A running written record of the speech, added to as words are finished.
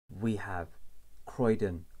we have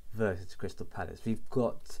Croydon versus Crystal Palace. We've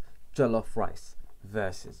got Jollof Rice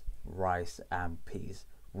versus Rice and Peas.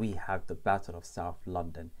 We have the Battle of South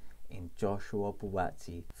London in Joshua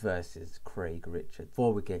Buatsi versus Craig Richards.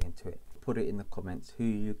 Before we get into it, put it in the comments who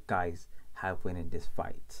you guys have winning this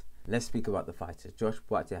fight. Let's speak about the fighters. Josh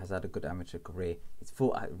Buatsi has had a good amateur career. He's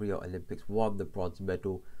fought at Rio Olympics, won the bronze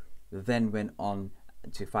medal, then went on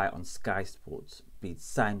to fight on Sky Sports, be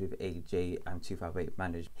signed with AJ and 258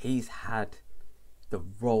 managed. He's had the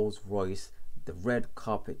Rolls Royce, the red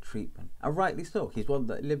carpet treatment, and rightly so. He's won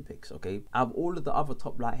the Olympics, okay? Out of all of the other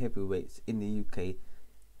top light heavyweights in the UK,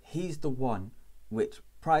 he's the one which,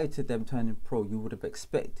 prior to them turning pro, you would have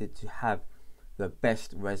expected to have the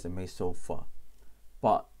best resume so far.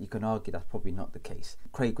 But you can argue that's probably not the case.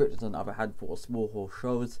 Craig Richards, on the other hand, fought small horse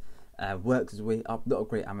shows, worked his way up, not a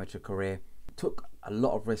great amateur career, took a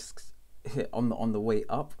lot of risks on the way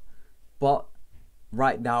up, but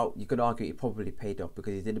right now you could argue it probably paid off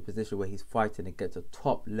because he's in a position where he's fighting against a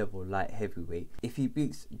top level light heavyweight. If he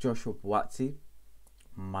beats Joshua Buatsi,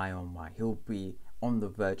 my oh my, he'll be on the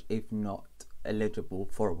verge, if not eligible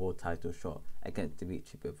for a world title shot against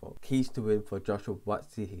Dimitri Bivol. Keys to win for Joshua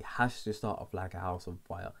Buatsi: he has to start off like a house on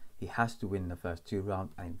fire. He has to win the first 2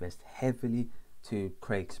 rounds and invest heavily to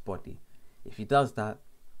Craig's body. If he does that,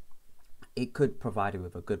 it could provide him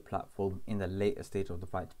with a good platform in the later stage of the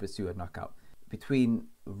fight to pursue a knockout. Between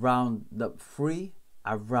round 3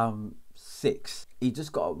 and round 6, he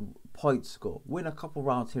just got a point score, win a couple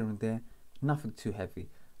rounds here and there, nothing too heavy.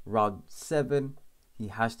 Round 7, he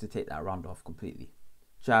has to take that round off completely.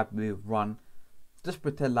 Jab, move, run. Just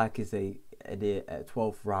pretend like it's a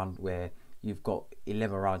 12th round where you've got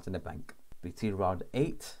 11 rounds in the bank. Between round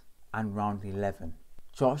 8 and round 11,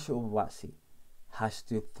 Joshua Buatsi has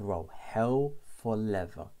to throw hell for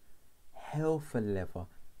leather,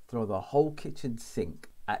 throw the whole kitchen sink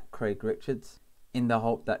at Craig Richards in the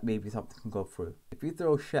hope that maybe something can go through. If you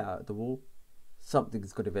throw shit at the wall,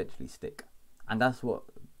 something's going to eventually stick. And that's what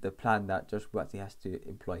the plan that Josh Buatsi has to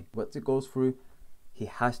employ. Once it goes through, he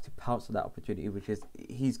has to pounce on that opportunity, which is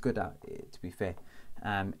he's good at, to be fair,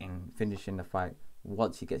 in finishing the fight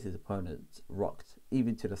once he gets his opponents rocked,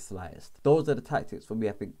 even to the slightest. Those are the tactics for me,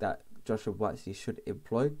 I think, that Joshua Buatsi should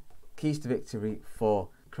employ. Keys to victory for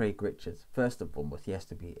Craig Richards: first and foremost, he has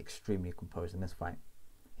to be extremely composed in this fight.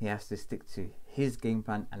 He has to stick to his game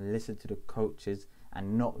plan and listen to the coaches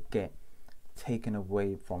and not get taken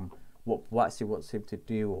away from what Buatsi wants him to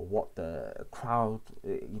do or what the crowd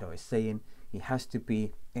is saying. He has to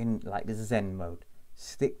be in like Zen mode,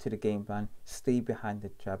 stick to the game plan, stay behind the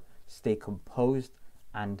jab, stay composed,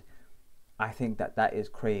 and I think that is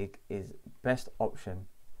Craig's best option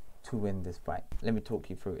to win this fight. Let me talk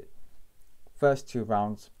you through it. First 2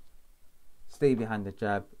 rounds, stay behind the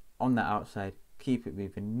jab, on the outside, keep it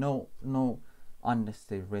moving, no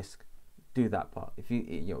unnecessary risk. Do that part. If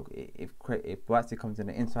Buatsi comes in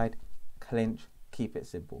the inside, clinch, keep it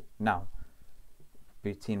simple. Now,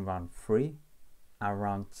 between round 3 and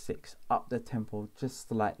round 6, up the tempo just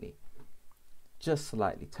slightly.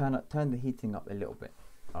 Turn the heating up a little bit.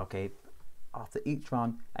 Okay. After each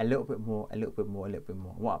round, a little bit more.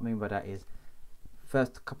 What I mean by that is,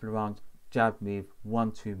 first couple of rounds, jab move,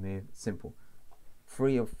 1-2 move, simple.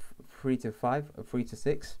 3 to 5 or 3 to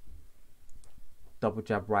 6, double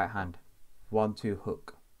jab right hand, 1-2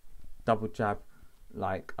 hook, double jab,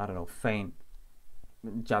 like, I don't know, feint,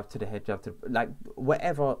 jab to the head, jab to the, like,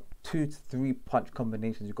 whatever 2 to 3 punch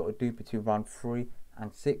combinations you've got to do between round 3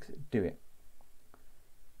 and 6, do it.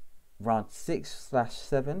 Round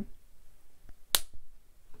 6/7,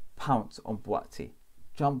 pounce on Buatsi,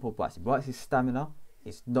 jump on Buatsi. Buatsi's stamina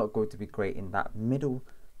is not going to be great in that middle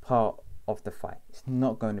part of the fight. It's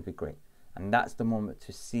not going to be great, and that's the moment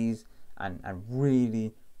to seize and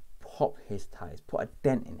really pop his ties, put a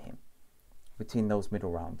dent in him between those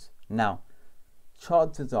middle rounds. Now,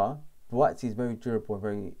 chances are Buatsi is very durable and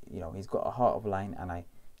very, he's got a heart of lion, and I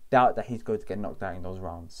doubt that he's going to get knocked out in those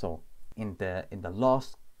rounds. So in the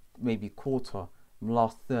last maybe quarter,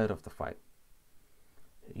 last third of the fight,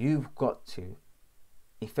 you've got to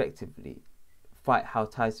effectively fight how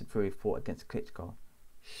Tyson Fury fought against Klitschko.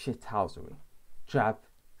 Shithousery. Jab,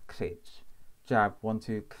 clinch. Jab,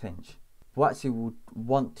 1-2, clinch. Buatsi would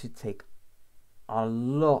want to take a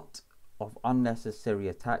lot of unnecessary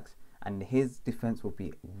attacks, and his defense will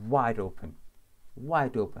be wide open.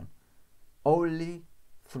 Only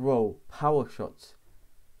throw power shots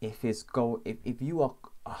if you are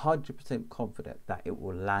 100% confident that it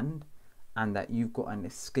will land and that you've got an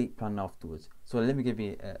escape plan afterwards. So let me give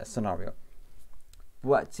you a scenario.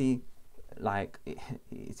 Buatsi, like,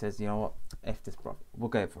 he says, you know what, F this, bro, we'll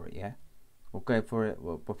go for it, yeah? We're going for it.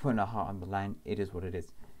 We're putting our heart on the line. It is what it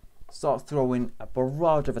is. Start throwing a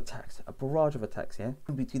barrage of attacks. Yeah.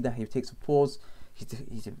 In between that, he takes a pause.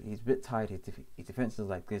 He's a bit tired. His defense is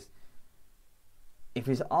like this. If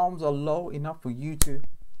his arms are low enough for you to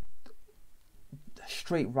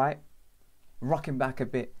straight right, rocking back a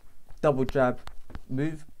bit, double jab,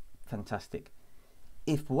 move, fantastic.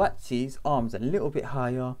 If Buatsi's arms are a little bit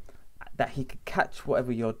higher, that he could catch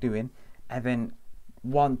whatever you're doing, and then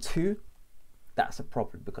 1-2, that's a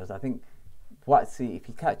problem, because I think Buatsi, if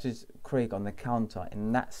he catches Craig on the counter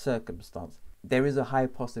in that circumstance, there is a high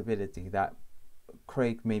possibility that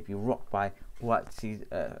Craig may be rocked by Buatsi's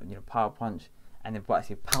power punch, and then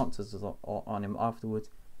Buatsi pounces on him afterwards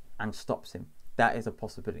and stops him. That is a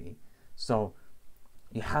possibility. So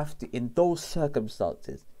you have to, in those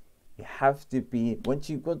circumstances, you have to be, once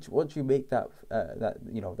you make that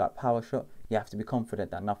power shot, you have to be confident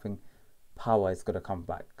that nothing power is going to come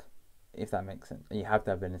back, if that makes sense. And you have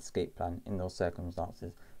to have an escape plan in those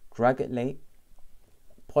circumstances. Drag it late,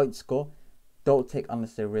 point score, don't take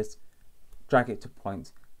unnecessary risks, drag it to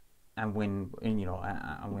points, and win. And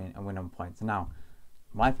win on points. Now,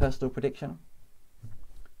 my personal prediction,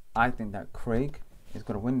 I think that Craig is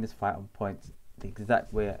going to win this fight on points the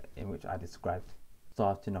exact way in which I described.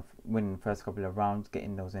 Starting off winning the first couple of rounds,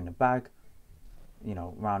 getting those in the bag,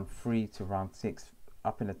 round 3 to round 6,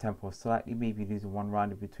 up in the tempo slightly, maybe losing one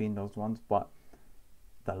round in between those ones, but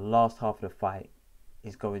the last half of the fight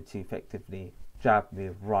is going to effectively jab,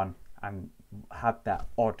 move, run, and have that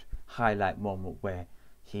odd highlight moment where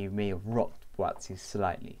he may have rocked Buatsi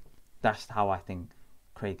slightly. That's how I think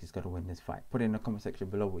Craig is going to win this fight. Put it in the comment section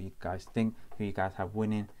below what you guys think, who you guys have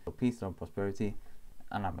winning. Peace and prosperity,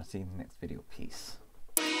 and I'm going to see you in the next video. Peace.